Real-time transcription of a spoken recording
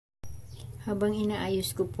Habang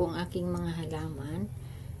inaayos ko po ang aking mga halaman,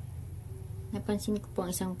 napansin ko po ang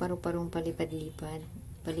isang paru-parong palipad-lipad.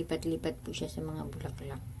 Palipat-lipat po siya sa mga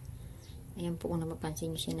bulaklak. Ayan po, kung napapansin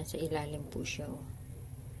nyo siya, nasa ilalim po siya. Oh.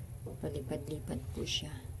 Palipad-lipat po siya.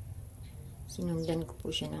 Sinundan ko po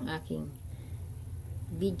siya ng aking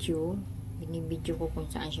video. Binibidyo ko kung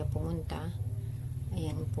saan siya pumunta.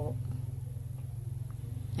 Ayan po.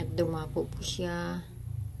 At dumako po siya.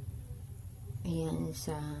 Ayan,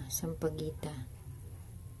 sa Sampaguita.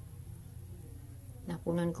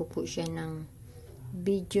 Nakunan ko po siya ng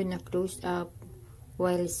video na close up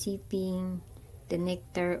while sipping the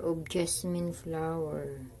nectar of jasmine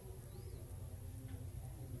flower.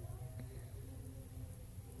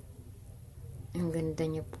 Ang ganda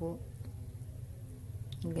niya po.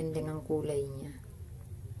 Ang ganda ng kulay niya.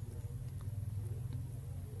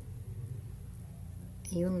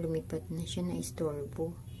 Ayun, lumipat na siya, na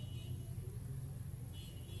istorbo.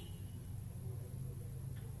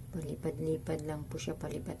 Palipad-lipad lang po siya,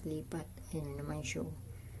 palipat-lipat. Ayun naman siya.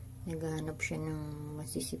 Naghahanap siya ng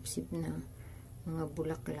masisipsip na mga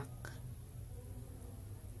bulaklak.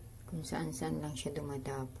 Kung saan-saan lang siya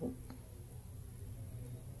dumadapo.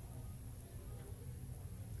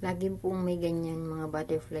 Lagi pong may ganyan mga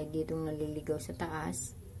butterfly ditong naliligaw sa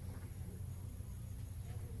taas.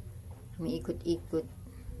 May ikot-ikot.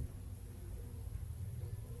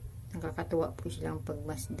 Nakakatuwa po silang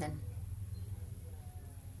pagmasdan.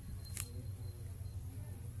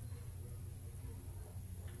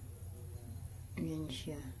 Ayan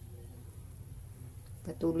siya.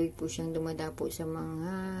 Patuloy po siyang dumadapo sa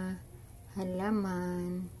mga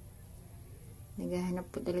halaman. Naghahanap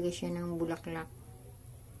po talaga siya ng bulaklak.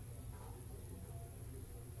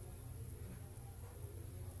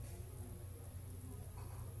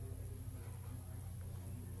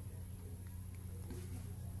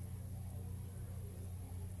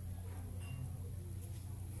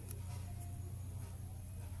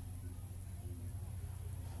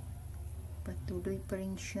 Patuloy pa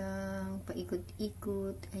rin siyang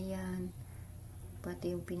paikot-ikot. Ayan.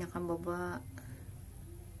 Pati yung pinakababa.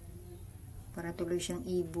 Para tuloy siyang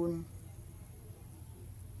ibon.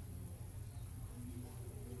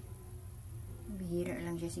 Bihira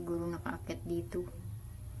lang siya siguro nakaakyat dito.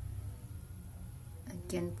 At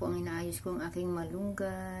yan po ang inaayos ko ang aking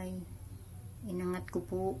malunggay. Inangat ko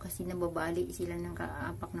po kasi nababali sila ng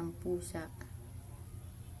kaapak ng pusa.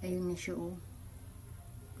 Ayun na siya oh.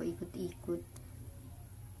 Paikot-ikot.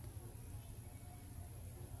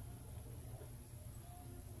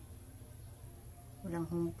 Walang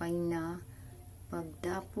humpay na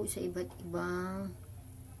pagdapo sa iba't ibang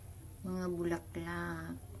mga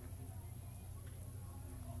bulaklak.